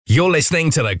You're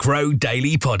listening to the Grow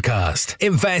Daily podcast.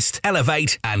 Invest,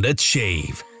 elevate, and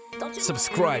achieve.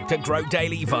 Subscribe to Grow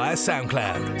Daily via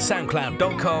SoundCloud.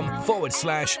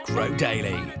 SoundCloud.com/Grow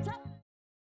Daily.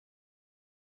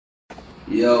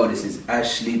 Yo, this is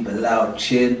Ashley Belal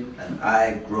Chin, and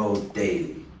I grow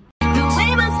daily. So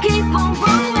we must keep on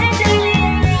growing daily.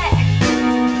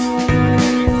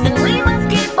 So we must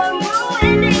keep on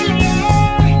growing daily.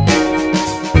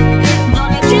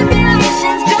 Don't let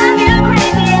tribulations drive you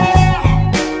crazy.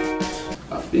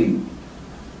 I think,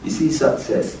 you see,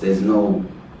 success, there's no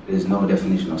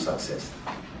definition of success.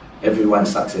 Everyone's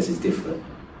success is different.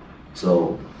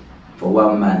 So, for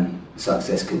one man,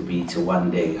 success could be to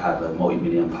one day have a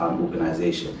multi-million-pound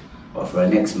organisation. But for a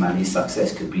next man, his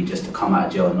success could be just to come out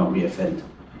of jail and not reoffend.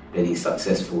 Then he's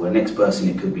successful. The next person,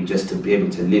 it could be just to be able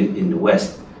to live in the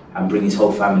West and bring his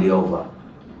whole family over.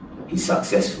 He's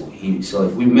successful. So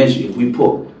if we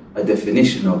put a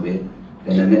definition of it,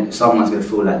 then someone's going to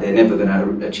feel like they're never going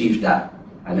to achieve that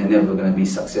and they're never going to be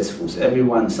successful. So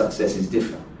everyone's success is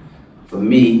different. For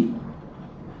me,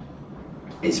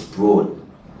 it's broad.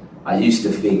 I used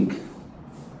to think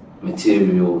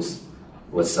materials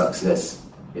was success.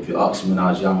 If you asked me when I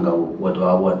was younger, what do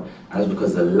I want? And that's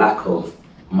because the lack of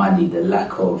money, the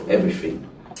lack of everything,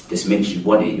 just makes you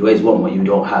want it. You always want what you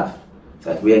don't have.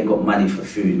 So if we ain't got money for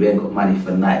food, we ain't got money for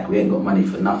Nike, we ain't got money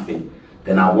for nothing,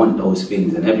 then I want those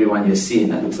things. And everyone you're seeing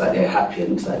that looks like they're happy, it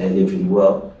looks like they're living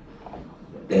well,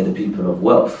 they're the people of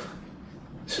wealth.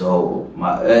 So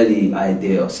my early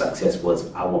idea of success was,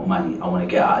 I want money, I want to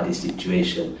get out of this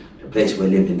situation. The place we're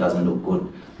living doesn't look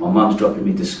good. My mum's dropping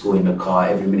me to school in the car,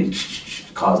 every minute,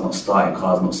 car's not starting.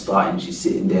 She's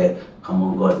sitting there, come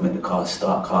on God, make the car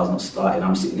start, car's not starting.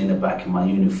 I'm sitting in the back in my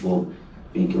uniform,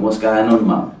 thinking, what's going on,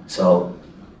 mum? So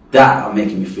that are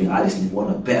making me think, I just want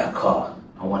a better car.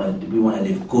 We want to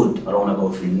live good. I don't want to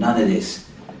go through none of this.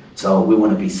 So we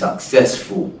want to be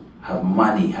successful, have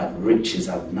money, have riches,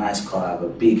 have a nice car, have a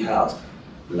big house.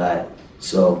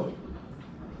 So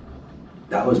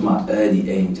that was my early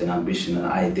aims and ambition and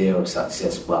idea of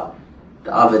success. But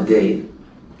the other day,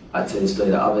 I tell you a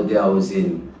story, the other day I was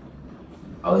in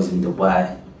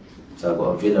Dubai. So I got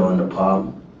a villa on the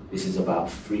Palm. This is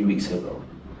about 3 weeks ago.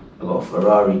 I got a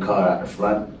Ferrari car at the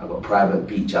front, I got a private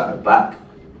beach out the back,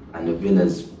 and the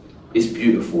it's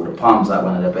beautiful. The Palm's like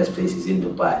one of the best places in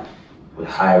Dubai. We're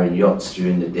hiring yachts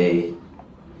during the day.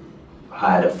 I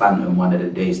hired a Phantom one of the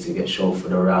days to get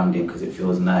chauffeured around in because it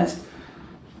feels nice.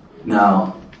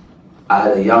 Now, I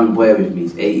had a young boy with me,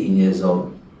 he's 18 years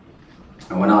old.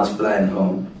 And when I was flying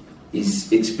home, he's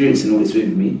experiencing all this with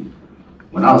me.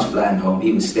 When I was flying home,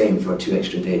 he was staying for 2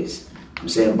 extra days. I'm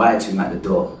saying bye to him at the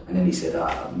door, and then he said,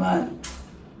 man,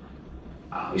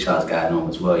 I wish I was going home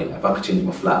as well. If I could change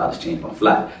my flight, I'd just change my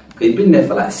flight. Because he's been there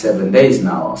for like 7 days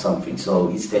now or something, so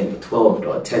he's staying for 12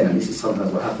 or 10, and this is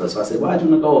sometimes what happens. So I said, why do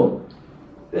you want to go home?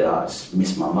 He said, I just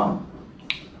miss my mum.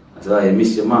 I said, you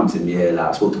miss your mum? He said, yeah,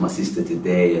 I spoke to my sister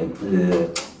today, and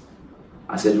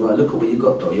I said, well, look at what you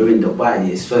got though. You're in Dubai,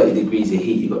 it's 30 degrees of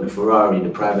heat, you got the Ferrari, the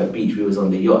private beach, we was on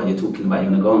the yacht, and you're talking about you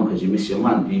want to go home because you miss your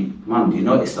mum. Do you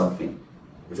notice something?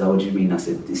 Is that what you mean? I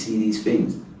said, do you see these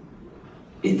things?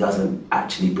 It doesn't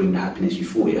actually bring the happiness you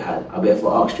thought it had. I bet if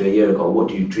I asked you a year ago, what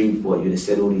do you dream for? You'd have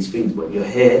said all these things, but you're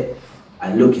here,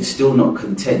 and look, you're still not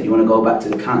content. You want to go back to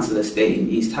the council estate in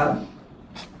East Ham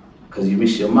because you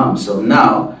miss your mum. So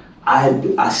now,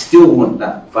 I still want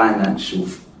that finance,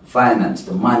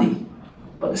 the money,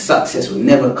 but the success will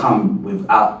never come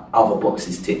without other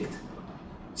boxes ticked.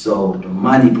 So the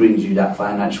money brings you that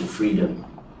financial freedom,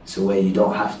 so where you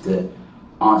don't have to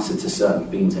answer to certain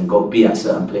things and go be at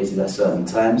certain places at certain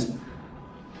times.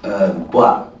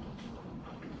 But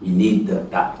you need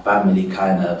that family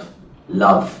kind of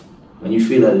love. When you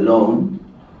feel alone,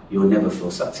 you'll never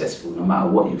feel successful, no matter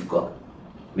what you've got.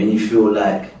 When you feel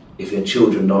like if your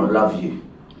children don't love you,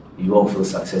 you won't feel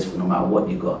successful no matter what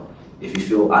you got. If you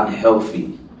feel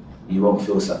unhealthy, you won't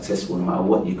feel successful no matter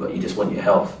what you got. You just want your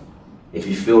health. If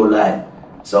you feel like,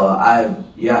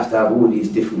 you have to have all these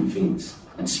different things.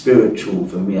 And spiritual,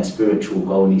 for me, a spiritual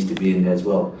goal needs to be in there as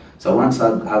well. So once I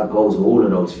have goals of all of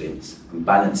those things and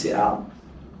balance it out,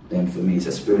 then for me it's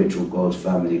a spiritual goals,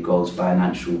 family goals,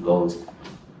 financial goals.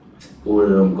 All of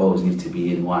them goals need to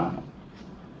be in one.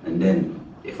 And then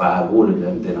if I have all of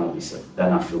them, then I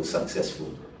feel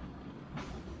successful.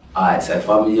 Alright, so if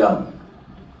I'm young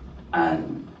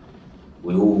and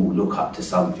we all look up to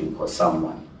something or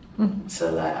someone,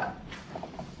 so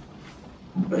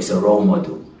it's a role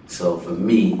model. So for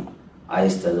me, I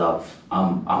used to love,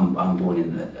 I'm born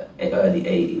in the early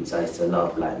 80s, I used to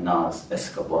love like Nas,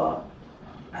 Escobar,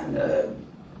 and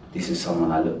this is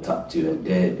someone I looked up to,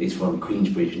 and he's from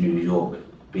Queensbridge, New York,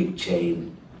 big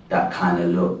chain, that kind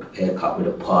of look, haircut with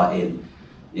a part in,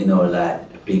 you know, like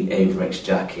a big Averex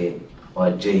jacket, or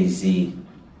a Jay-Z.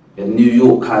 The New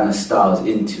York kind of style I was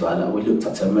into. We looked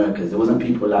up to Americans. There wasn't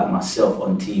people like myself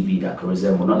on TV that could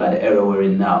resemble, not like the era we're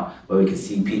in now, where we can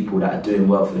see people that are doing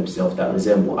well for themselves, that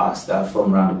resemble us, that are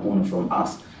from around the corner from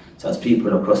us. So as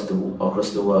people across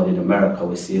the world in America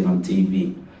we're seeing on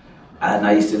TV. And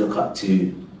I used to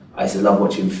love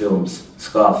watching films,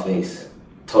 Scarface,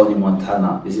 Tony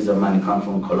Montana. This is a man who comes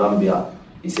from Colombia.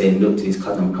 He's saying, look to his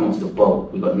cousin, come off the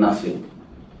boat, we got nothing.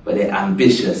 But they're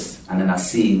ambitious. And then I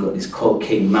see he's got this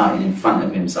cocaine mountain in front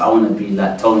of him. So I want to be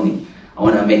like Tony. I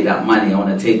want to make that money. I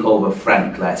want to take over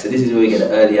Frank. So this is where we get the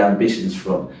early ambitions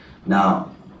from.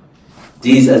 Now,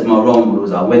 these as my role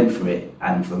models, I went for it.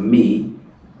 And for me,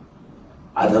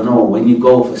 I don't know, when you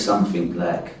go for something,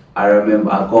 I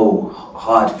remember I go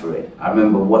hard for it. I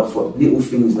remember for little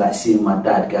things like seeing my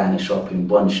dad go in a shop in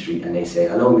Bond Street and they say,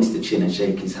 hello, Mr. Chin, and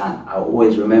shake his hand. I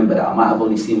always remember that. I might have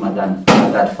only seen my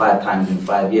dad 5 times in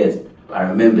 5 years, but I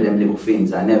remember them little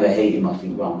things. I never hate him. I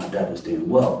think, wow, my dad was doing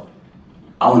well.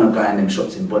 I want to go in them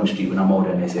shops in Bond Street when I'm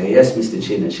older and they say, yes, Mr.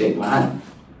 Chin, and shake my hand.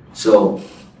 So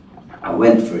I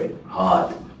went for it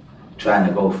hard, trying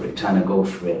to go for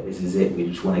it. This is it. We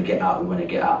just want to get out. We want to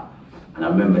get out. And I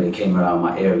remember they came around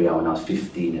my area when I was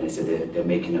 15 and they said they're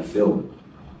making a film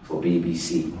for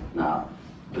BBC. Now,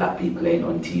 black people ain't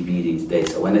on TV these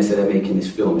days. So when they said they're making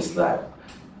this film, it's like,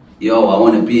 yo, I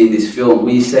want to be in this film.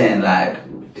 What are you saying?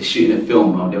 They're shooting a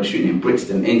film. They were shooting in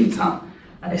Brixton, Engletown.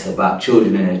 And it's about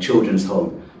children in a children's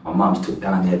home. My mum's took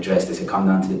down the address. They said, come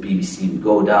down to the BBC. We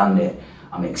go down there.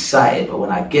 I'm excited. But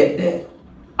when I get there,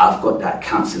 I've got that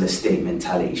council estate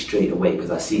mentality straight away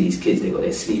because I see these kids, they got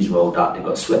their sleeves rolled up, they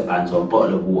got sweatbands on,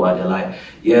 bottle of water, they're like,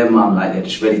 yeah mum, they're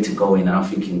just ready to go in, and I'm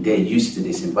thinking they're used to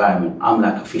this environment. I'm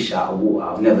like a fish out of water.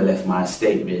 I've never left my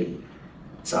estate really.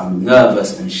 So I'm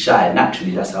nervous and shy.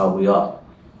 Naturally, that's how we are.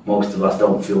 Most of us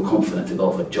don't feel confident to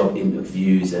go for job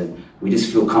interviews and we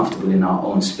just feel comfortable in our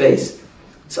own space.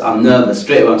 So I'm nervous.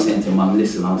 Straight away I'm saying to mum,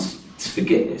 listen, I'll just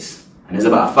forget this. And there's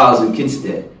about 1,000 kids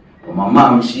there. But my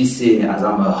mum, she's seeing it as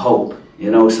I'm her hope. You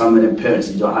know, some of them parents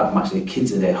who don't have much, their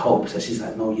kids are their hope. So she's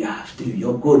like, no, you have to,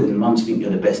 you're good. And mums think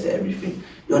you're the best at everything.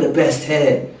 You're the best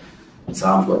here. So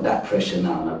I've got that pressure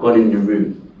now. And I've got in the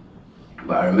room.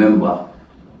 But I remember,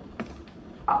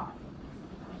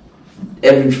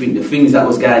 everything, the things that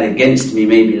was going against me,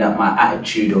 maybe like my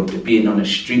attitude of being on a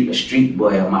street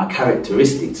boy and my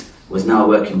characteristics was now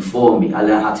working for me. I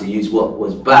learned how to use what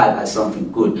was bad as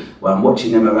something good. Where I'm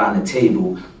watching them around the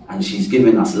table and she's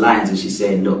giving us lines and she's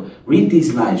saying, look, read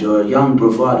these lines, you're a young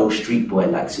bravado street boy,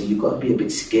 so you've got to be a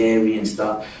bit scary and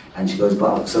stuff. And she goes,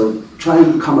 but so try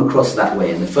and come across that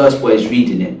way. And the first boy is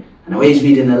reading it. And the way he's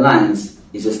reading the lines,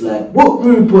 he's just like, what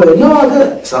rude boy, no,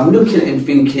 that. So I'm looking at him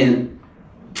thinking,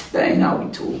 that ain't how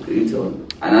we talk, And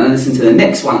I listen to the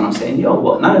next one and I'm saying, yo,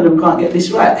 what, none of them can't get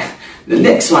this right. The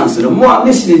next one, so the more I'm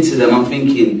listening to them, I'm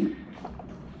thinking,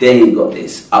 they ain't got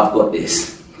this, I've got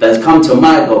this. That's come to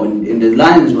my goal, and the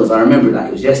lines was, I remember it like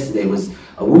it was yesterday, was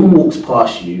a woman walks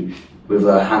past you with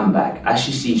her handbag. As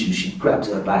she sees you, she grabs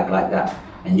her bag like that,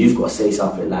 and you've got to say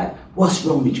something like, what's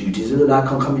wrong with you? Does it look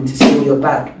like I'm coming to steal your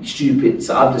bag? You stupid.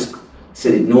 So I've just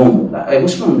said it normal, like, hey,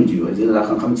 what's wrong with you? Does it look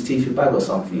like I'm coming to steal your bag or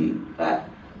something? Like,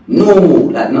 normal,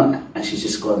 like not. And she's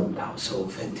just gone, that was so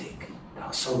authentic, that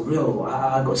was so real,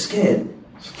 I got scared.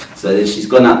 So then she's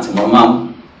gone out to my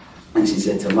mum and she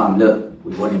said to mum, look,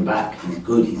 we want him back, he's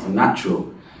good, he's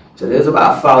natural. So there's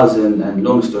about 1,000, and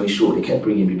long story short, they kept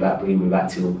bringing me back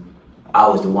till I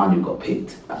was the one who got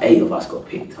picked. 8 of us got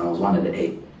picked and I was one of the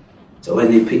 8. So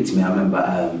when they picked me, I remember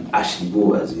Ashley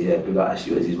Belal Chin, big up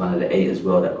Ashley, he's one of the 8 as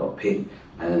well that got picked,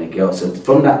 and then a girl. So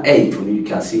from that 8, from the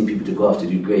UK, I've seen people to go off to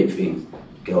do great things.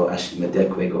 Girl Ashley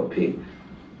Belal got picked.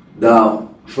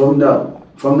 Now, from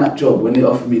that job, when they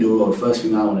offered me the role, the first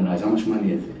thing I want to know is how much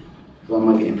money is it? What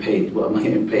am I getting paid? What am I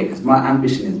getting paid? Because my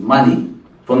ambition is money.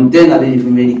 From then, I didn't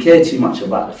even really care too much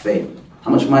about the fame.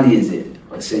 How much money is it?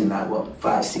 I was saying like, what,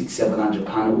 500, 600,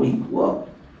 £700 a week? What?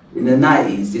 In the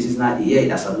 90s, this is 98,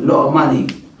 that's a lot of money.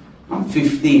 I'm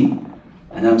 15,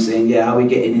 and I'm saying, yeah, how are we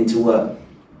getting into work?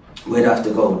 Where do I have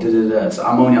to go? So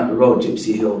I'm only up the road,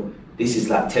 Gypsy Hill. This is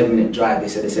like 10-minute drive. They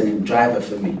said they're sending a driver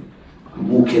for me. I'm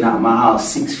walking out of my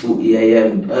house, 6:40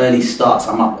 a.m, early starts,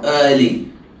 I'm up early.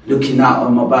 Looking out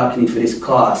on my balcony for this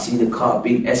car, I see the car,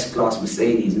 big S-Class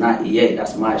Mercedes, 98,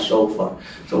 that's my chauffeur.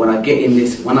 So when I get in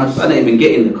this, I don't even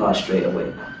get in the car straight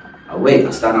away. I wait, I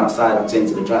stand outside, I'm saying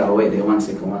to the driver, wait there, one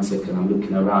second, I'm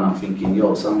looking around, I'm thinking,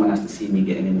 yo, someone has to see me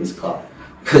getting in this car.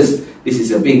 because this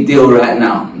is a big deal right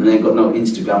now. And I ain't got no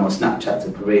Instagram or Snapchat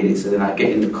to parade it. So then I get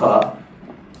in the car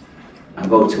and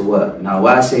go to work. Now,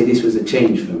 why I say this was a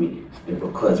change for me is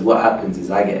because what happens is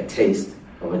I get a taste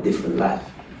of a different life.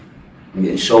 I'm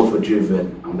getting chauffeur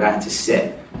driven, I'm going to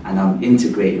set, and I'm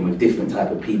integrating with different type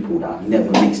of people that I've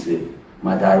never mixed with.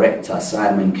 My director,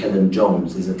 Simon Kellen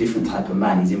Jones, is a different type of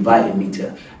man. He's invited me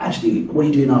to, actually, what are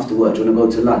you doing after work? Do you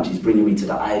want to go to lunch? He's bringing me to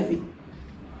the Ivy.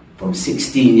 From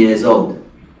 16 years old.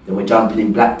 Then we're jumping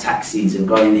in black taxis and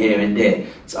going here and there.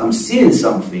 So I'm seeing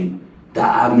something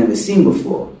that I've never seen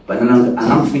before. But then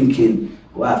I'm thinking,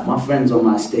 wow, if my friends on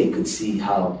my estate could see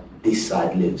how this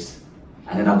side lives.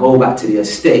 And then I go back to the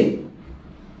estate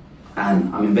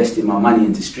and I'm investing my money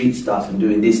into street stuff and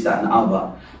doing this, that and the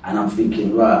other. And I'm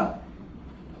thinking, right,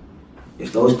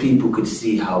 if those people could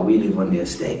see how we live on the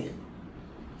estate.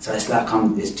 So it's like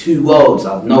there's two worlds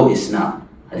I've noticed now.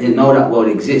 I didn't know that world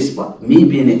exists, but me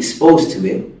being exposed to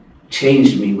it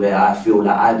changed me where I feel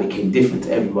like I became different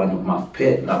to everyone of my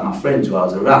peers, like my friends who I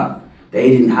was around. They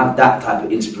didn't have that type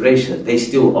of inspiration. They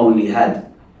still only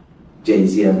had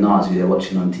Jay-Z and Nas who they're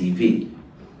watching on TV.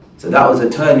 So that was a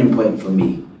turning point for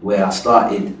me where I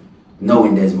started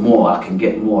knowing there's more, I can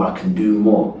get more, I can do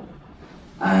more.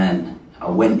 And I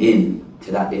went in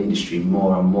to that industry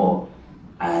more and more.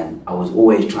 And I was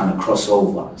always trying to cross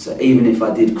over. So even if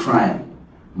I did crime,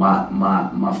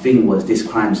 my thing was this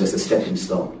crime's just a stepping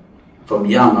stone. From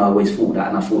young, I always thought that,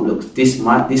 and I thought, look, this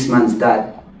man's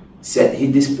dad said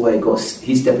this boy got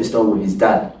his stepping stone with his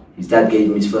dad. His dad gave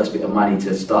him his first bit of money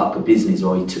to start up a business,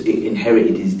 or he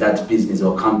inherited his dad's business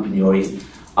or company, or he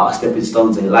stepping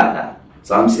stones ain't like that.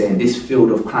 So I'm saying this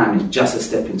field of crime is just a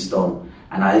stepping stone,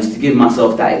 and I used to give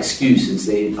myself that excuse and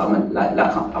say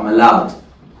I'm allowed.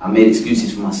 I made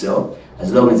excuses for myself.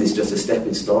 As long as it's just a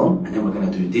stepping stone, and then we're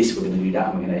going to do this, we're going to do that,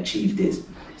 and we're going to achieve this.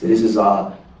 So this was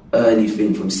our early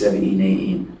thing from 17,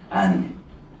 18, and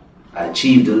I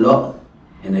achieved a lot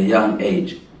in a young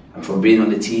age. And from being on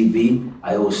the TV,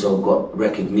 I also got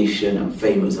recognition and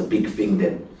fame. It was a big thing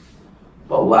then.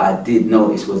 But what I did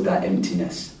notice was that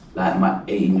emptiness. Like my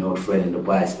 18-year-old friend in the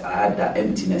bike, I had that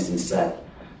emptiness inside.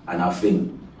 And I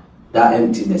think that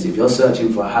emptiness, if you're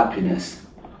searching for happiness,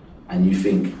 and you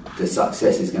think the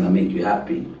success is going to make you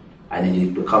happy, and then you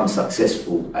become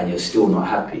successful and you're still not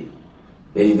happy,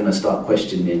 then you're going to start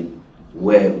questioning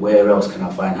where else can I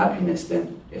find happiness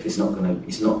then, if it's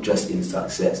not just in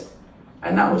success.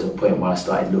 And that was a point where I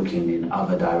started looking in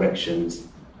other directions,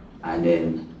 and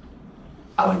then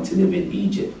I went to live in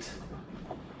Egypt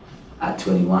at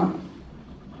 21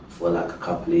 for like a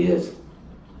couple of years.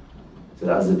 So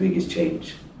that was the biggest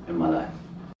change in my life.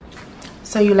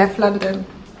 So you left London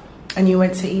and you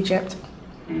went to Egypt.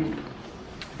 And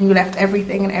you left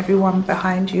everything and everyone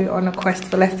behind you on a quest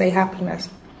for, let's say, happiness.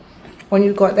 When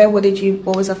you got there, what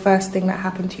was the first thing that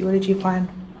happened to you? What did you find?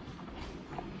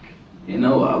 You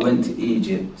know, I went to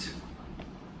Egypt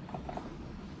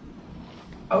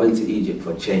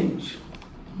for change.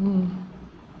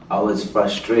 I was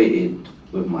frustrated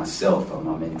with myself and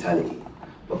my mentality,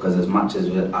 because as much as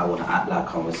I want to act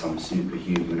like I was some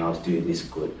superhuman, I was doing this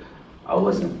good, I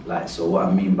wasn't. Like, so what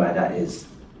I mean by that is,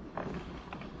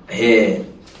 here,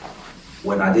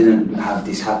 when I didn't have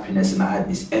this happiness and I had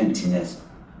this emptiness,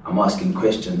 I'm asking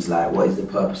questions like, what is the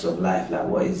purpose of life? Like,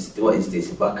 what is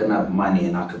this? If I can have money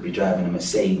and I could be driving a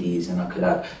Mercedes and I could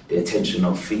have the attention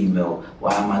of female,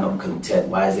 why am I not content?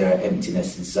 Why is there an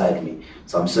emptiness inside me?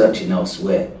 So I'm searching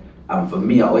elsewhere. And for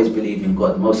me, I always believe in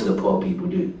God. Most of the poor people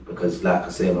do, because like I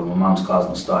say, when my mum's car's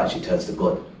not starting, she turns to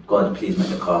God. God, please make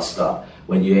the car start.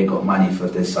 When you ain't got money for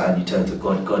this side, you turn to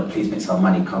God. God, please make some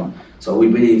money come. So we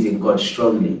believe in God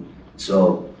strongly.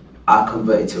 So I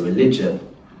converted to religion.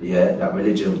 Yeah, that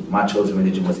religion, my chosen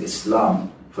religion was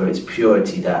Islam, for its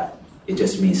purity, that it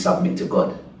just means submit to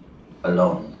God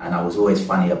alone. And I was always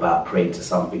funny about praying to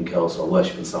something else or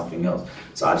worshipping something else.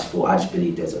 So I just thought, I just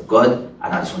believe there's a God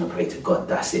and I just want to pray to God,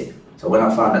 that's it. So when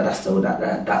I found out that's all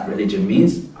that religion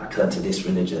means, I turned to this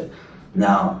religion.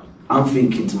 Now, I'm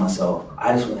thinking to myself,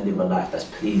 I just want to live a life that's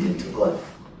pleasing to God,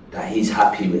 that He's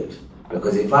happy with.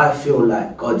 Because if I feel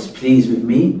like God's pleased with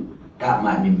me, that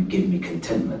might give me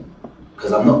contentment.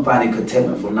 Because I'm not finding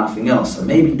contentment from nothing else. So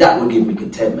maybe that will give me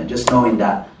contentment, just knowing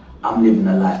that I'm living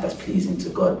a life that's pleasing to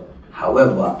God.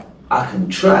 However, I can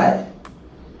try,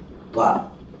 but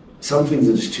some things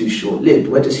are just too short-lived.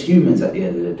 We're just humans at the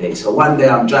end of the day. So one day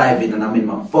I'm driving and I'm in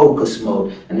my focus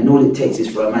mode, and then all it takes is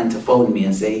for a man to phone me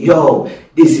and say, yo,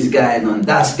 this is going on,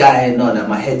 that's going on, and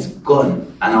my head's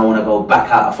gone, and I want to go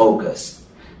back out of focus.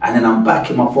 And then I'm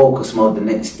back in my focus mode the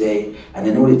next day, and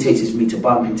then all it takes is me to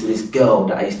bump into this girl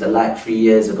that I used to like 3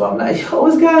 years ago. I'm like, yo,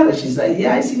 what's going on? She's like,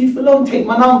 yeah, I seen you for long, take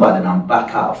my number. And then I'm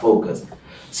back out of focus.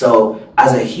 So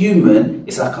as a human,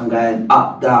 it's like I'm going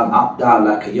up, down,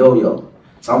 like a yo-yo.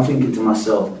 So I'm thinking to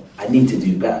myself, I need to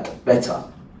do better.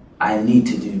 I need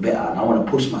to do better, and I want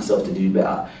to push myself to do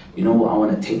better. You know what? I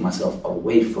want to take myself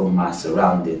away from my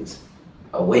surroundings,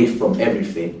 away from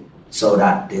everything, so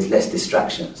that there's less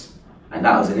distractions. And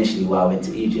that was initially why I went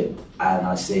to Egypt. And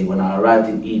I say, when I arrived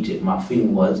in Egypt, my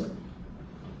thing was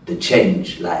the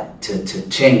change, like to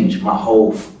change my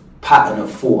whole pattern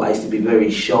of thought. I used to be very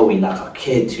showy, like I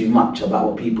cared too much about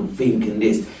what people think and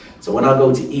this. So when I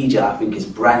go to Egypt, I think it's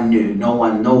brand new, no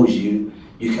one knows you.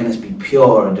 You can just be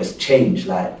pure and just change.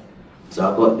 Like, so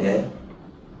I got there,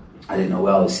 I didn't know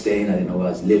where I was staying, I didn't know where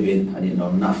I was living, I didn't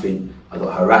know nothing. I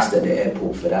got harassed at the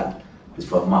airport for that. It's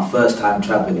for my first time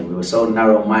traveling. We were so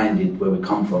narrow-minded where we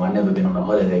come from. I'd never been on a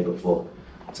holiday before.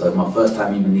 So it was my first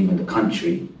time even leaving the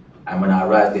country. And when I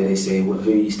arrived there, they say, well,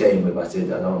 who are you staying with? I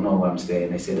said, I don't know where I'm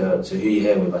staying. They said, so who are you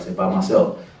here with? I said, by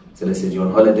myself. So they said, you're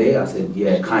on holiday? I said,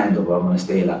 yeah, kind of. I'm going to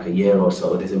stay like a year or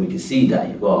so. They said, we can see that.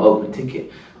 You've got an open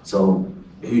ticket. So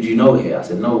who do you know here? I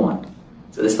said, no one.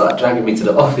 So they started dragging me to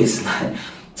the office.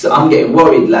 So I'm getting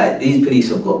worried, like these police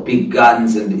have got big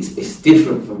guns and it's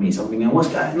different for me. So I'm thinking, what's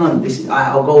going on?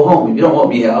 I'll go home. If you don't want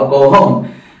me here, I'll go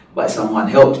home. But someone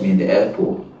helped me in the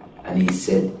airport, and he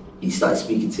said, he started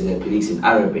speaking to the police in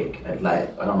Arabic. And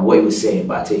like, I don't know what he was saying,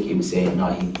 but I take it he was saying,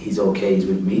 no, he's okay, he's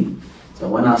with me. So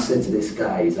when I said to this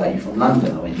guy, he's like, you from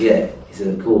London? I went, yeah. He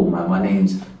said, cool, man, my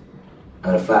name's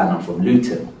Irfan, I'm from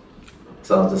Luton.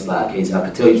 So I was just like, okay, so I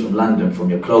could tell you from London from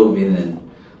your clothing.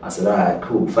 And I said, all right,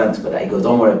 cool, thanks for that. He goes,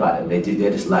 don't worry about them,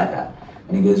 they're just like that.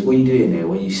 And he goes, what are you doing there?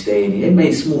 Where are you staying? He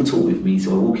made small talk with me,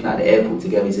 so we're walking out the airport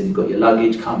together. He said, you got your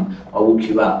luggage? Come, I'll walk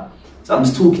you out. So I'm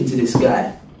just talking to this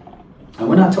guy. And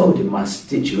when I told him my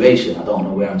situation, I don't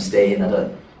know where I'm staying,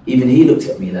 even he looked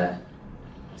at me like,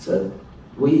 so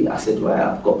I said,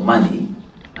 well, I've got money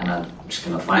and I'm just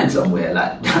gonna find somewhere.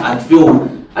 Like, I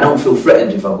don't feel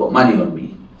threatened if I've got money on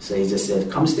me. So he just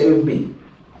said, come stay with me.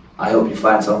 I hope you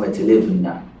find somewhere to live and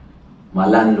that. My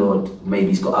landlord, maybe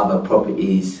he's got other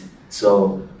properties.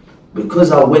 So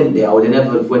because I went there, I would have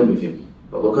never went with him.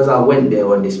 But because I went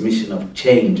there on this mission of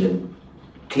change and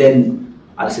cleanse,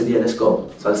 I said, yeah, let's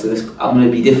go. So I said, I'm going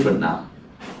to be different now.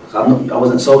 I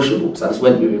wasn't sociable, so I just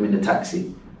went with him in the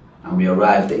taxi. And we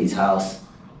arrived at his house.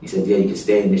 He said, yeah, you can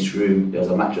stay in this room. There was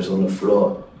a mattress on the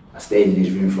floor. I stayed in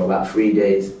his room for about 3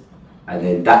 days. And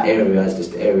then that area is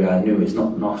just the area I knew. It's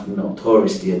not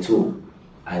touristy at all.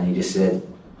 And he just said,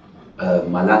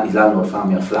 his landlord found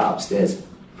me a flat upstairs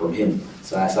from him.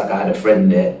 So it's like I had a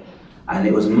friend there. And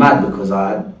it was mad because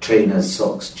I had trainers,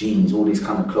 socks, jeans, all these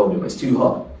kind of clothing, but it's too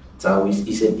hot. So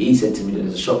he said to me that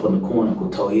there's a shop on the corner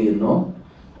called Tawhid No.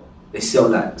 They sell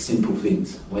like simple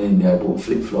things. Went in there, I bought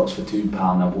flip-flops for £2.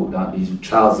 I bought down these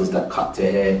trousers that cut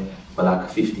to hair for like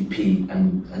a 50p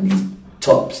and these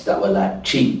tops that were like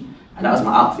cheap. And that was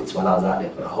my outfits while I was out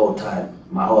there for the whole time.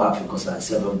 My whole outfit cost like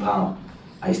 £7.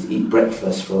 I used to eat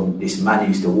breakfast from this man who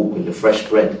used to walk with the fresh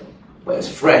bread, but it's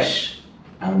fresh.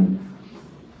 And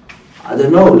I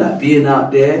don't know, like being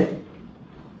out there,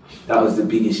 that was the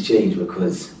biggest change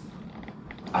because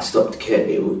I stopped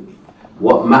caring.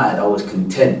 What mattered, I was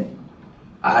content.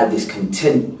 I had this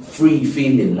content, free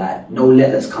feeling, like no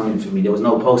letters coming for me. There was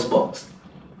no postbox.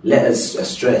 Letters,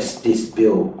 stress, this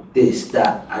bill, this,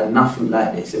 that. I had nothing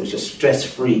like this. It was just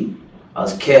stress-free. I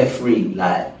was carefree.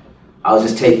 Like, I was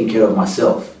just taking care of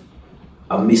myself.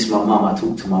 I miss my mum. I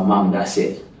talk to my mum. That's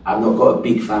it. I've not got a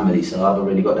big family, so I've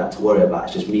already got that to worry about.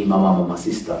 It's just me, my mum, and my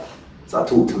sister. So I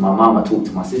talk to my mum. I talk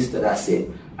to my sister. That's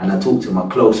it. And I talk to my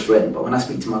close friend. But when I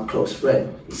speak to my close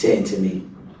friend, he's saying to me,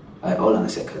 hold on a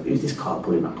second, who's this car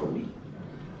pulling up on me?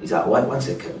 He's like, wait 1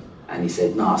 second. And he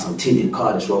said, nah, some tinted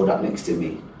car just rolled up next to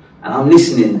me. And I'm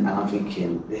listening and I'm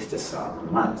thinking, this just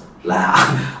sounds mad. Like,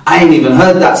 I ain't even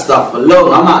heard that stuff for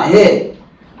long. I'm out here.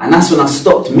 And that's when I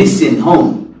stopped missing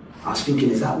home. I was thinking,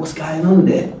 is that what's going on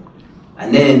there?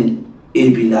 And then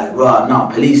it'd be like, right, no,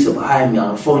 police are behind me,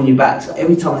 I'll phone you back. So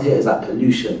every time I hear it's like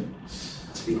pollution,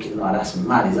 I was thinking, no, that's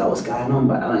mad. Is that what's going on?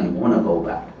 But I don't even want to go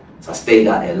back. So I stayed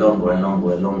out there longer and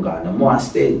longer and longer. And the more I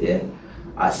stayed there,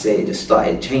 I'd say it just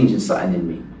started changing something in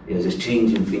me. It was just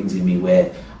changing things in me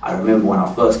where I remember when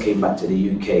I first came back to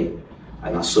the UK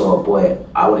and I saw a boy,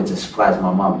 I wanted to surprise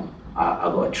my mum. I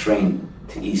got a train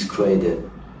to East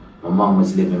Croydon. My mum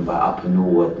was living by Upper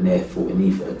Norwood near Fulton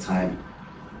Heath at the time.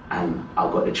 And I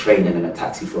got the train and then a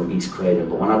taxi from East Croydon.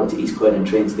 But when I got to East Croydon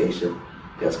train station,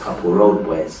 there was a couple of road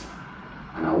boys.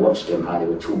 And I watched them, how they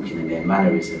were talking and their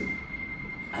mannerism.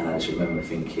 And I just remember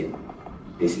thinking,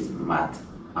 this is mad.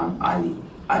 I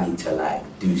need to like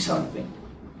do something.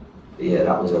 But yeah,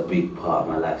 that was a big part of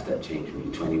my life that changed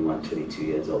me, 21, 22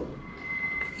 years old.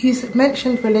 You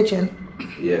mentioned religion.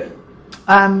 Yeah.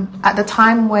 At the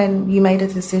time when you made a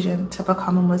decision to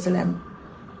become a Muslim,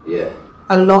 Yeah.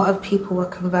 a lot of people were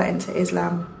converting to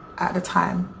Islam at the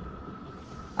time.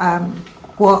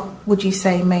 What would you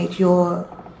say made your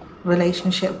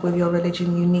relationship with your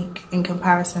religion unique in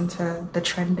comparison to the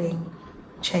trending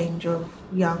change of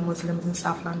young Muslims in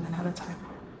South London at the time?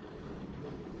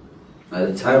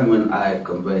 At the time when I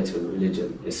converted to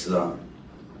religion, Islam,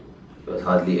 there was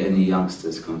hardly any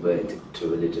youngsters converted to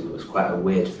religion. It was quite a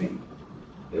weird thing.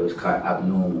 It was quite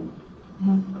abnormal.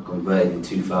 I converted in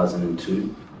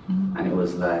 2002, and it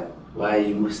was like, why are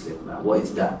you Muslim? Like, what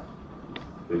is that?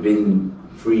 Within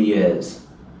 3 years,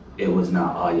 it was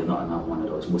now, oh, you're not another one of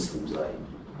those Muslims, are you?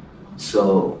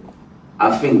 So,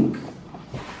 I think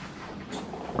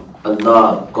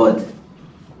Allah, God,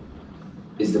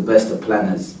 is the best of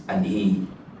planners, and He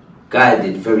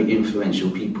guided very influential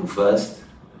people first,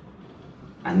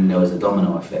 and then there was a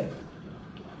domino effect.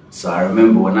 So I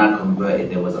remember when I converted,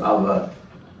 there was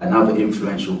another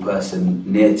influential person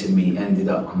near to me ended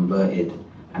up converted,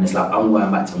 and it's like I'm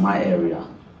going back to my area,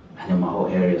 and then my whole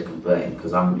area is converting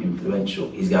because I'm influential.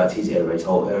 He's got his area, his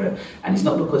whole area, and it's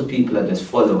not because people are just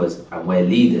followers and we're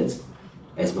leaders.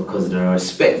 It's because the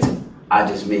respect I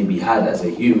just maybe had as a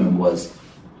human was,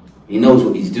 he knows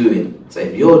what he's doing. So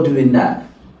if you're doing that,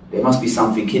 there must be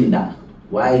something in that.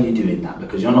 Why are you doing that?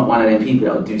 Because you're not one of them people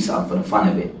that will do something for the fun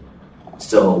of it.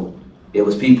 So it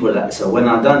was people that, so when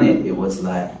I done it, it was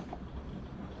like,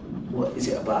 what is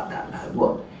it about that? Like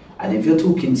what? And if you're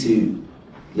talking to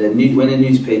when the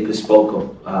newspaper spoke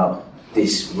about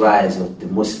this rise of the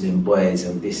Muslim boys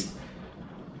and this,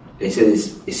 they said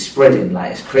it's spreading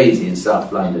like it's crazy in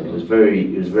South London. It was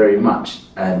very much.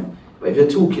 But if you're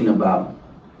talking about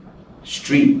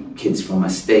street kids from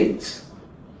estates,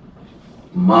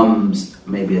 mums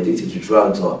maybe addicted to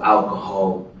drugs or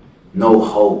alcohol, no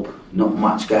hope, not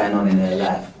much going on in their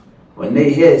life. When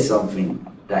they hear something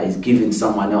that is giving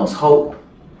someone else hope,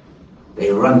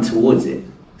 they run towards it.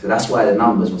 So that's why the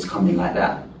numbers was coming like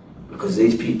that. Because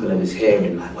these people are just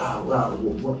hearing like, wow,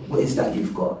 what is that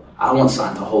you've got? I want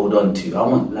something to hold on to. I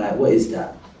want, like, what is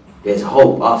that? There's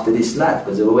hope after this life.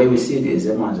 Because the way we see it is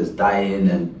everyone's just dying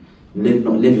and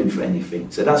not living for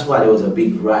anything. So that's why there was a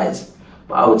big rise.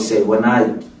 But I would say when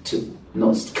I took,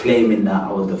 not claiming that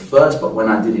I was the first, but when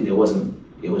I did it, it was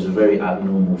a very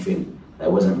abnormal thing. There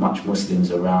wasn't much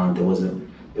Muslims around. It was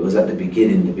at the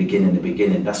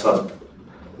beginning. That's why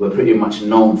we're pretty much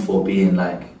known for being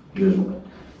like,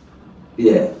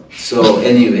 yeah. So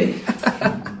anyway,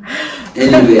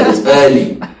 it was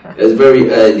early. It was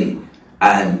very early,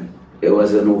 and it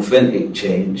was an authentic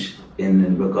change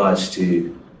in regards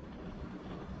to.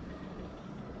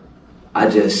 I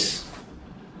just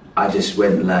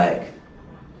went like,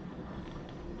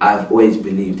 I've always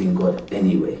believed in God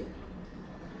anyway.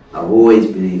 I've always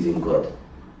believed in God.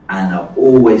 And I've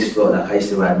always felt like I used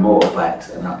to ride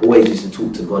motorbikes, and I always used to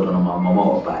talk to God on my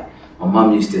motorbike. My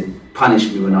mum used to punish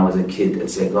me when I was a kid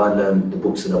and say, go and learn the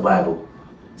books of the Bible.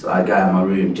 So I'd go in my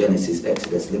room, Genesis,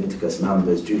 Exodus, Leviticus,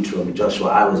 Numbers, Deuteronomy, Joshua.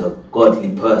 I was a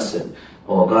godly person.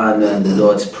 Or go and learn the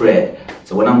Lord's Prayer.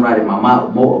 So when I'm riding my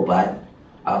motorbike,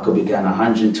 I could be going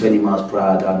 120 miles per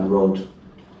hour down the road.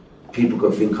 People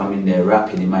could think I'm in there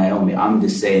rapping in my helmet. I'm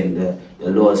just saying the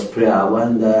Lord's Prayer. I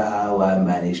wonder how I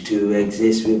managed to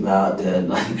exist without the...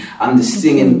 I'm just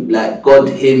singing like God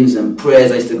hymns and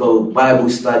prayers. I used to go Bible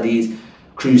studies,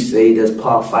 Crusaders,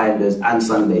 Pathfinders and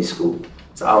Sunday school.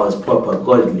 So I was proper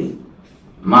godly.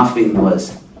 My thing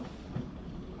was,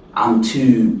 I'm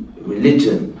too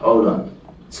religion. Hold on.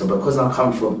 So because I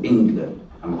come from England,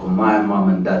 and because my mum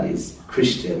and dad is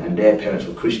Christian and their parents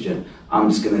were Christian, I'm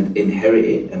just going to inherit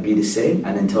it and be the same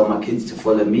and then tell my kids to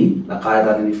follow me like I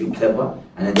done anything clever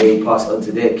and then they pass it on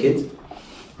to their kids.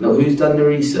 No, who's done the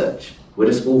research? We're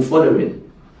just all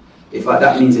following.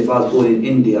 That means if I was born in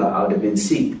India, I would have been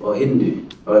Sikh or Hindu.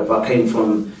 Or if I came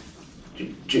from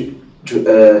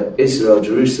Israel,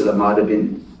 Jerusalem, I would have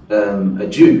been a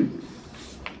Jew.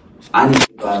 I need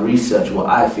to go and research what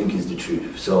I think is the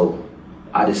truth. So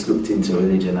I just looked into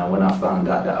religion, and when I found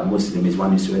out that a Muslim is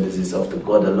one who surrenders himself to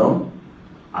God alone,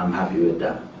 I'm happy with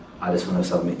that. I just want to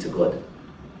submit to God,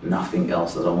 nothing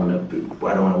else. I don't want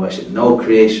to worship no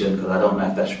creation because I don't know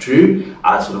if that's true.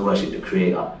 I just want to worship the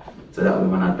Creator. So that way,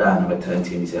 when I die and I return to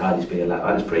Him, He said, "How do you spend your life?"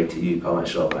 I just pray to You. I won't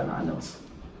show up by nothing else.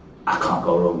 I can't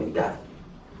go wrong with that.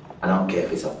 I don't care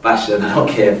if it's a fashion. I don't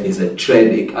care if it's a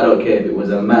trend. I don't care if it was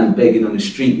a man begging on the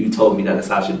street who told me that that's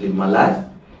how I should live my life.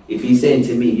 If he's saying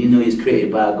to me, you know he's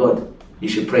created by a God, you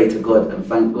should pray to God and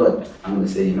thank God, I'm going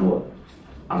to say, you know what,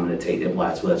 I'm going to take them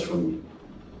wise words from you.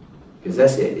 Because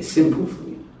that's it, it's simple for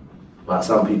me. But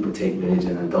some people take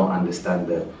religion and don't understand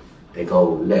that they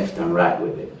go left and right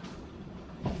with it.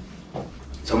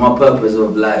 So my purpose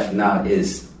of life now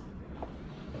is,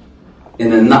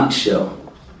 in a nutshell,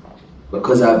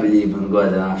 because I believe in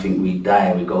God and I think we die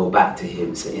and we go back to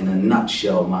Him. So in a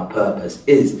nutshell, my purpose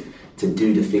is to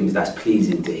do the things that's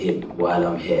pleasing to Him while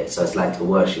I'm here. So it's like to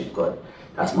worship God.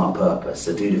 That's my purpose.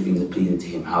 So do the things that are pleasing to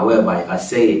Him. However, if I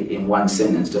say it in one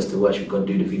sentence, just to worship God,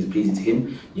 do the things that are pleasing to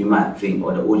Him, you might think,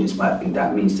 or the audience might think,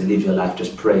 that means to live your life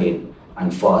just praying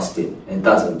and fasting. It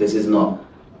doesn't. This is not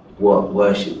what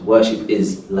worship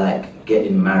is like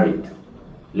getting married,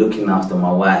 looking after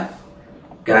my wife,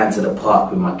 going to the park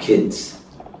with my kids.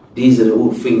 These are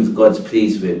all things God's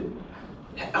pleased with.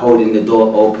 Holding the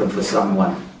door open for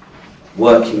someone,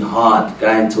 working hard,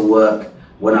 going to work.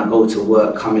 When I go to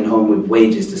work, coming home with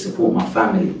wages to support my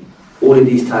family. All of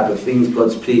these type of things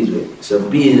God's pleased with. So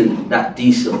being that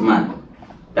decent man,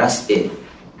 that's it.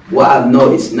 What I've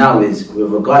noticed now is,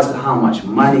 with regards to how much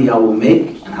money I will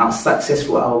make and how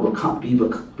successful I will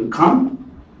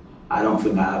become, I don't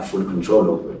think I have full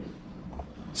control over it.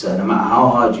 So no matter how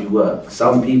hard you work,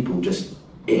 some people just,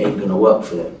 it ain't gonna work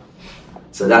for them.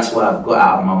 So that's why I've got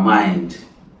out of my mind,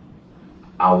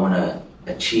 I wanna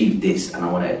achieve this and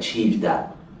I wanna achieve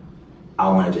that. I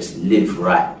wanna just live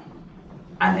right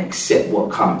and accept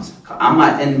what comes. I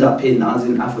might end up I was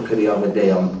in Africa the other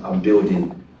day, I'm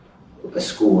building a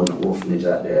school and an orphanage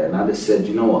out there, and I just said,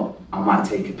 you know what, I might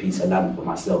take a piece of land for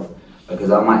myself,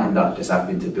 because I might end up just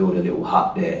having to build a little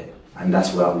hut there, and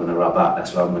that's where I'm going to rub out,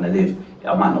 that's where I'm going to live.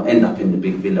 I might not end up in the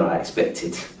big villa I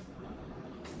expected,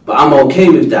 but I'm okay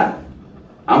with that.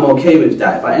 I'm okay with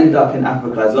that. If I end up in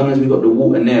Africa, as long as we've got the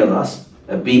water near us,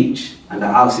 a beach, and the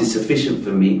house is sufficient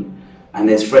for me, and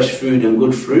there's fresh food and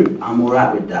good fruit, I'm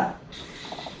alright with that.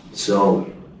 So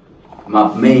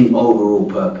my main overall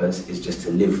purpose is just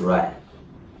to live right,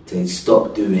 to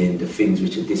stop doing the things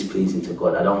which are displeasing to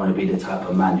God. I don't want to be the type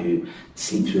of man who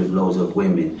sleeps with loads of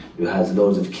women, who has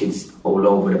loads of kids all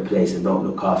over the place and don't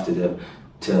look after them,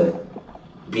 to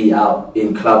be out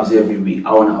in clubs every week.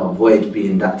 I want to avoid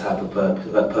being that type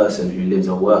of person who lives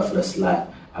a worthless life,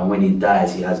 and when he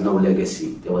dies he has no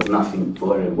legacy. There was nothing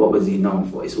for him. What was he known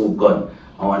for? It's all gone.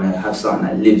 I want to have something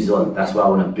that lives on. That's what I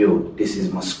want to build. This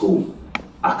is my school.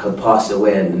 I could pass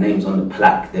away and the name's on the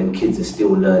plaque. Them kids are still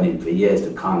learning for years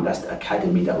to come. That's the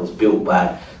academy that was built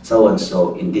by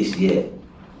so-and-so in this year.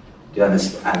 Do you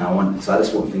understand? And I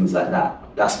just want things like that.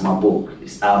 That's my book.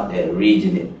 It's out there,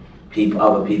 reading it.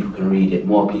 Other people can read it.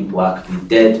 More people are actually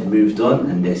dead, moved on,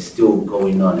 and they're still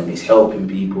going on, and it's helping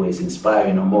people, it's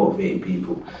inspiring and motivating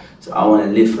people. So I want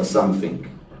to live for something.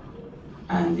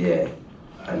 And yeah,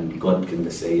 and God can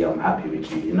just say, yeah, I'm happy with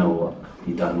you. You know what?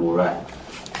 You done all right.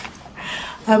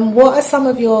 What are some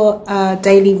of your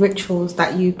daily rituals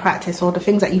that you practice, or the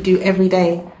things that you do every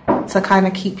day to kind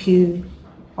of keep you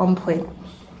on point?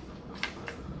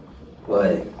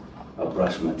 Well, I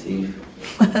brush my teeth.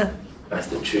 That's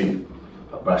the truth.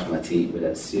 I brush my teeth with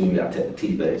a serious. I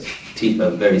take the teeth are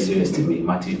very serious to me.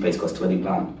 My toothpaste costs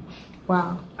 £20.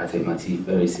 Wow. I take my teeth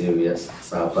very serious.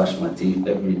 So I brush my teeth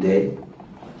every day,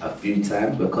 a few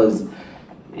times, because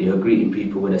you're greeting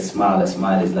people with a smile. A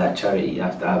smile is like charity. You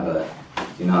have to have a,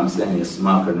 you know what I'm saying? Your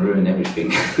smile can ruin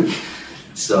everything.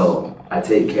 So I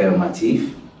take care of my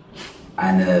teeth,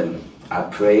 and I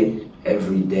pray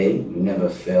every day, never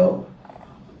fail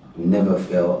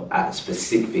at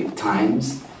specific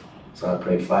times. So I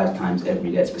pray 5 times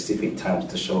every day at specific times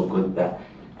to show God that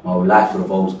my life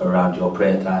revolves around your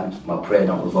prayer times. My prayer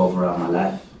don't revolve around my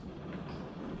life.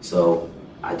 So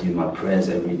I do my prayers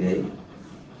every day.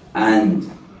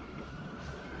 And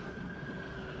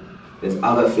there's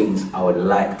other things I would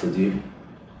like to do,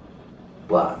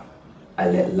 but I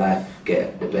let life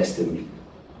get the best of me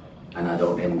and I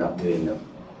don't end up doing them.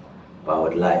 But I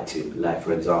would like to. Like,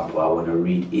 for example, I want to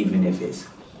read, even if it's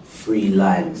 3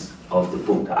 lines of the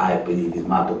book that I believe is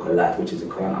my book of life, which is the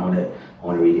Quran. I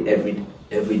want to read it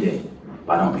every day,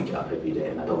 but I don't pick it up every day,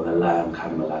 and I don't want to lie on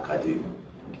camera like I do,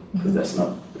 because that's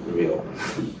not real.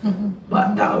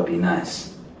 But that would be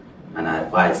nice, and I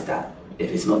advise that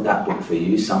if it's not that book for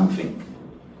you, something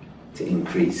to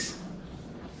increase.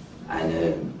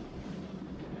 And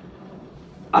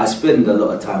I spend a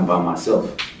lot of time by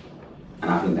myself, and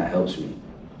I think that helps me.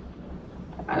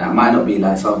 And that might not be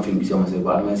like something someone says,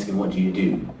 but I'm asking, what do you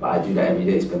do? But I do that every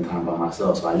day, spend time by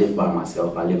myself. So I live by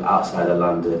myself. I live outside of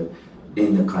London,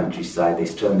 in the countryside. They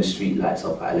turn the street lights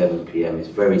off at 11 p.m. It's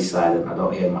very silent. I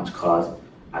don't hear much cars.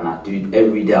 And I do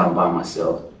every day I'm by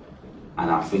myself. And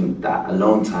I think that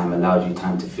alone time allows you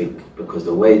time to think, because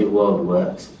the way the world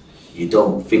works, you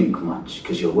don't think much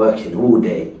because you're working all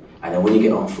day, and then when you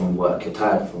get home from work, you're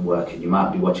tired from work, and you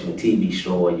might be watching a TV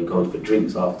show, or you go for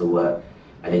drinks after work,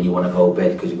 and then you want to go to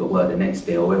bed because you've got work the next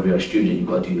day, or whether you're a student, you've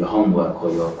got to do your homework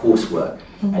or your coursework,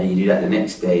 and then you do that the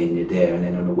next day and you're there, and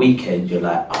then on the weekend you're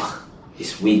like, oh,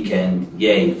 it's weekend,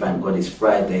 yay, thank God it's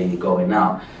Friday, you're going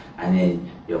out, and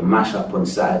then you'll mash up on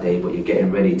Saturday, but you're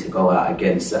getting ready to go out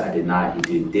again Saturday night, you're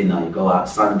doing dinner, you go out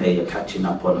Sunday, you're catching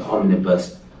up on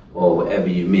Omnibus or whatever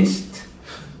you missed,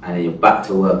 and then you're back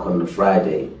to work on the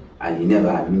Friday, and you never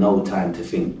had no time to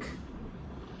think.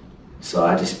 So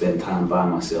I just spend time by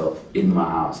myself in my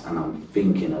house, and I'm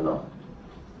thinking a lot.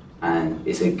 And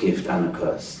it's a gift and a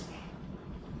curse.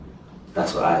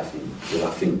 That's what I think, because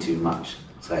I think too much.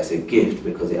 So it's a gift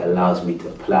because it allows me to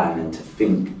plan and to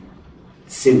think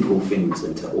simple things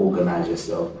and to organize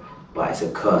yourself. But it's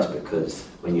a curse because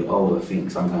when you overthink,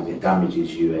 sometimes it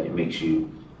damages you and it makes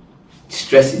you,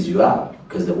 stresses you out,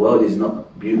 because the world is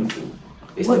not beautiful.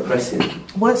 It's depressing.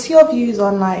 What's your views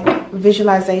on like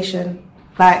visualization,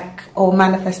 like, or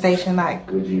manifestation, like?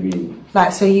 What do you mean?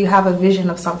 Like, so you have a vision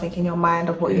of something in your mind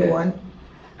of what you want,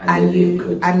 and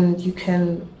you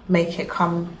can make it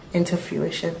come into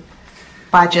fruition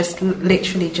by just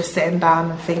literally just sitting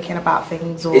down and thinking about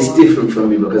things. Or it's different from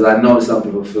me, because I know some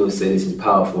people say this is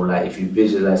powerful. Like if you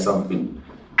visualize something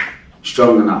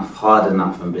strong enough, hard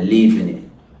enough, and believe in it,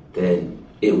 then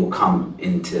it will come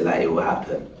into, like, it will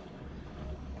happen.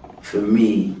 For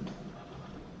me,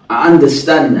 I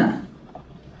understand that,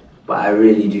 but I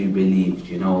really do believe,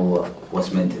 you know what,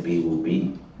 what's meant to be will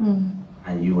be,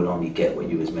 and you will only get what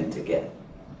you was meant to get.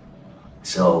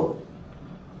 So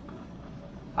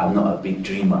I'm not a big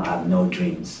dreamer. I have no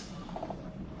dreams.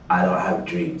 I don't have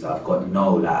dreams. I've got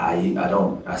no, like, I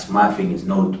don't, that's my thing is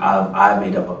no, I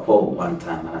made up a quote one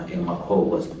time, and I think my quote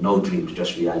was, no dreams,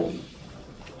 just reality.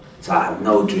 So I have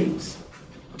no dreams.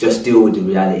 Just deal with the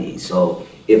reality. So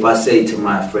if I say to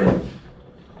my friend,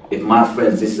 if my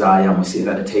friends, this is how I am, we're sitting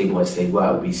at the table and say, well,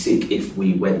 it would be sick if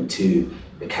we went to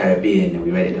the Caribbean and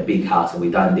we rented a big house and we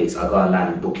done this, I go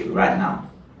online and book it right now.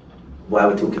 Why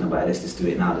are we talking about it? Let's just do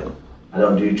it now then. I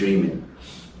don't do dreaming.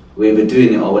 We're either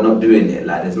doing it or we're not doing it.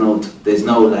 Like there's no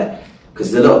like,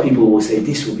 because a lot of people will say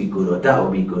this will be good or that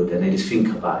will be good, and they just think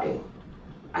about it,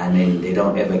 and then they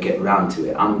don't ever get round to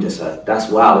it. I'm just that's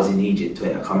why I was in Egypt,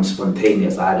 when it comes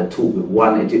spontaneous. I had a talk with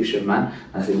one Egyptian man,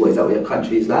 and I said, what is that, what your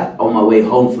country is like? On my way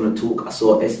home from the talk, I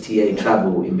saw STA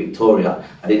Travel in Victoria.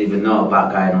 I didn't even know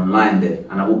about going online there,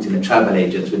 and I walked in the travel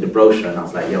agents with the brochure, and I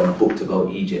was like, yeah, I want to book to go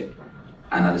to Egypt,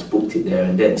 and I just booked it there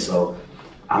and then. So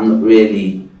I'm not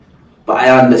really, but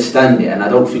I understand it, and I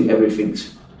don't think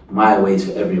everything's my ways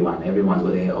for everyone. Everyone's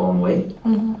got their own way.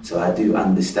 So I do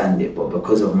understand it, but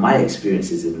because of my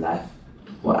experiences in life,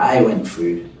 what I went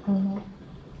through,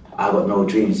 I got no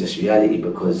dreams, just reality.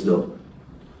 Because look,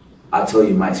 I tell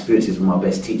you, my experiences were my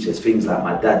best teachers. Things like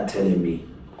my dad telling me,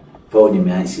 phoning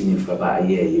me, I ain't seen him for about a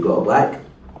year, you got a bike?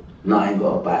 No, I ain't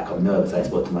got a bike, I'm nervous. I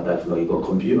spoke to my dad, you got a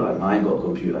computer? No, I ain't got a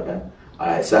computer, Dad.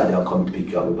 Alright, Saturday I'll come to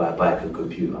pick you up, we buy a bike and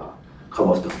computer. Come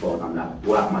off the phone, I'm like,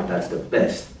 wow, my dad's the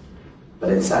best. But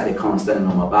then Saturday come standing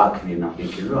on my balcony and I'm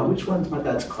thinking, oh, which one's my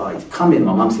dad's car? He's coming,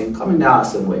 my mum's saying, come in the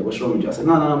house and wait, what's wrong with you? I said,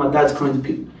 no, my dad's coming to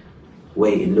pick.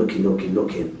 Waiting, looking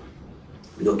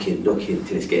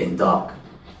till it's getting dark.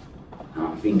 And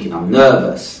I'm thinking, I'm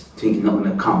nervous, thinking not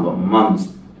gonna come, but my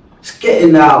mum's, just get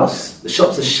in the house. The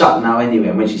shops are shut now anyway,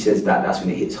 and when she says that, that's when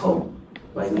it hits home.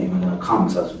 But he's not even gonna come,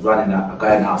 so I was running out, I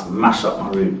go in the house, mash up my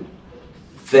room,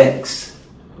 vexed,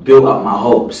 built up my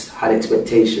hopes, had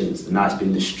expectations, and now it's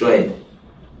been destroyed.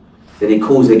 Then he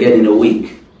calls again in a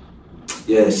week.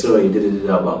 Yeah, sorry, but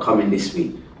I'll come in this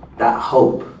week. That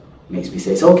hope makes me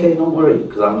say, it's okay, don't worry,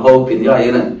 because I'm hoping, yeah,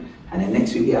 you know. And then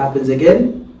next week it happens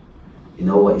again. You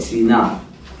know what, you see now,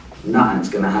 nothing's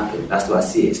gonna happen. That's what I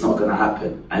see, it's not gonna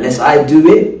happen. Unless I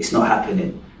do it, it's not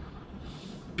happening.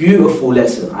 Beautiful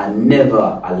lesson. I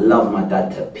love my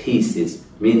dad to pieces.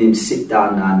 Me and him sit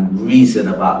down and reason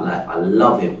about life. I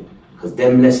love him. Because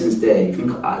them lessons there, you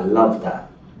think, I love that.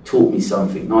 Taught me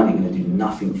something. No, I ain't going to do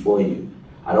nothing for you.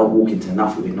 I don't walk into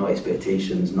nothing with no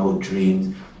expectations, no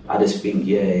dreams. I just think,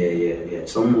 yeah.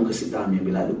 Someone could sit down with me and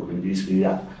be like, look, we're going to do this, do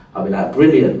that. I'll be like,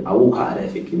 brilliant. I walk out of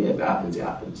there thinking, yeah, if it happens, it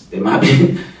happens. They might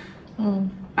be.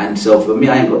 And so for me,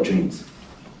 I ain't got dreams.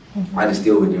 I just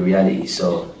deal with the reality.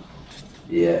 So,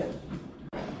 yeah.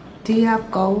 Do you have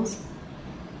goals?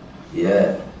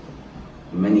 Yeah,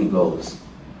 many goals.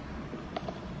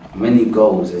 Many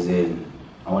goals as in,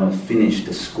 I want to finish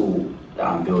the school that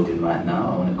I'm building right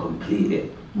now. I want to complete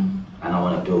it. And I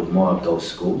want to build more of those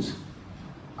schools.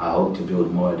 I hope to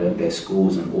build more of them. There's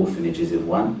schools and orphanages in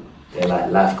one. They're like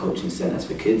life coaching centers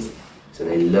for kids. So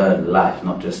they learn life,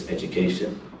 not just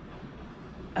education.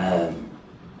 I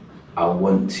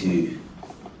want to,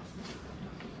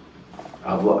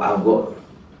 I've got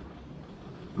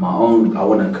my own, I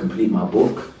want to complete my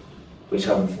book, which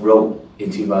I wrote in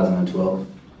 2012,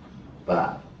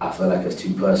 but I feel like it's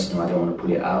too personal, I don't want to put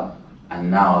it out.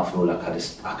 And now I feel like I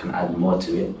can add more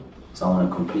to it. So I want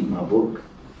to complete my book.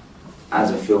 As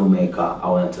a filmmaker, I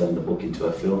want to turn the book into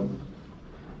a film.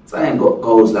 So I ain't got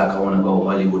goals like I want to go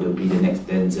Hollywood and be the next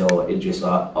Denzel or Idris,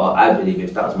 or I believe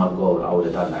if that was my goal, I would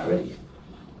have done that already.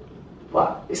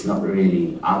 But it's not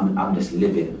really, I'm just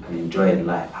living and enjoying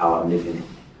life, how I'm living it.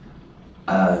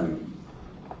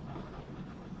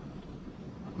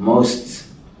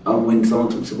 When someone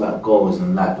talks about goals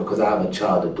in life, because I have a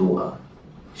child, a daughter,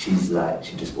 she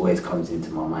just always comes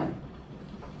into my mind.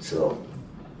 So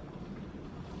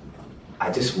I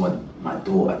just want my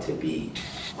daughter to be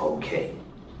okay.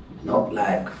 Not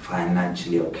like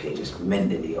financially okay, just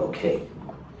mentally okay.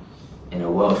 In a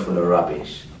world full of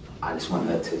rubbish, I just want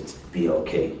her to be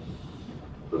okay,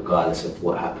 regardless of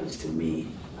what happens to me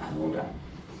and all that.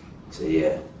 So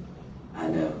yeah,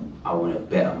 and I want to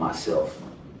better myself,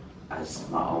 as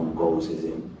my own goals is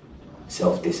in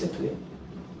self-discipline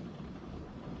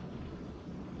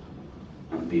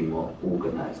and be more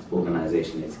organized.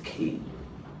 Organization is key.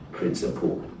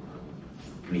 Principle.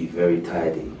 Be very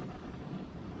tidy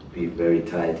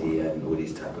and all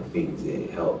these type of things. It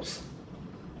helps.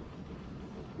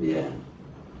 Yeah.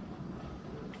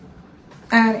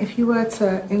 And if you were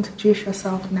to introduce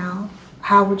yourself now,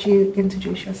 how would you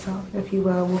introduce yourself if you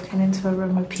were walking into a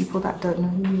room of people that don't know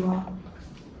who you are?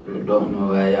 Don't know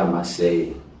who I am, I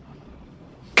say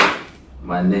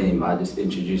my name. I just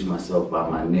introduce myself by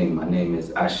my name. My name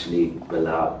is Ashley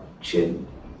Belal Chin.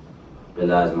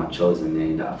 Belal is my chosen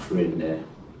name that I threw in there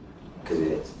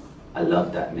because I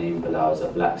love that name. Belal was a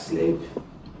black slave,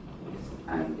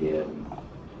 and he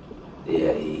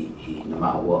no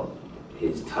matter what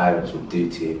his tyrants would do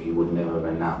to him, he would never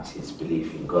renounce his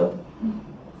belief in God.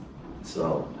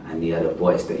 So, and he had a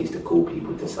voice that used to call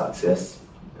people to success.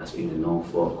 That's what he was known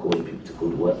for, calling people to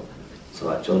good work. So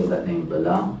I chose that name,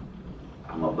 Belal,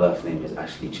 and my birth name is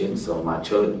Ashley Chin. So my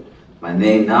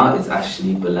name now is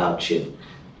Ashley Belal Chin,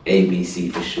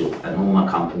 ABC for short, and all my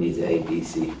companies are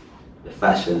ABC. The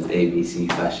fashion's ABC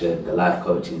Fashion, the life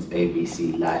coaching's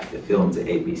ABC Life, the film's are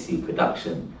ABC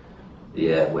Production.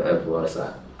 Yeah, whatever else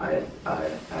I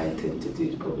intend to do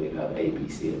is probably have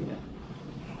ABC in there.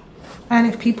 And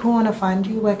if people want to find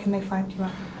you, where can they find you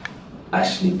at?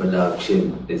 Ashley Belal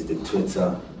Chin is the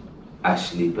Twitter,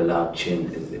 Ashley Belal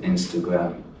Chin is the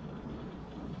Instagram,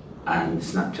 and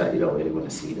Snapchat, you don't really want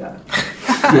to see that.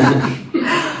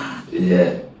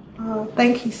 Yeah. Oh,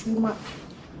 Thank you so much.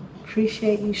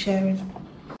 Appreciate you sharing.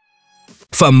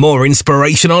 For more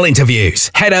inspirational interviews,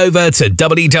 head over to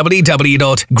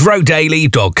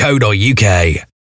www.growdaily.co.uk.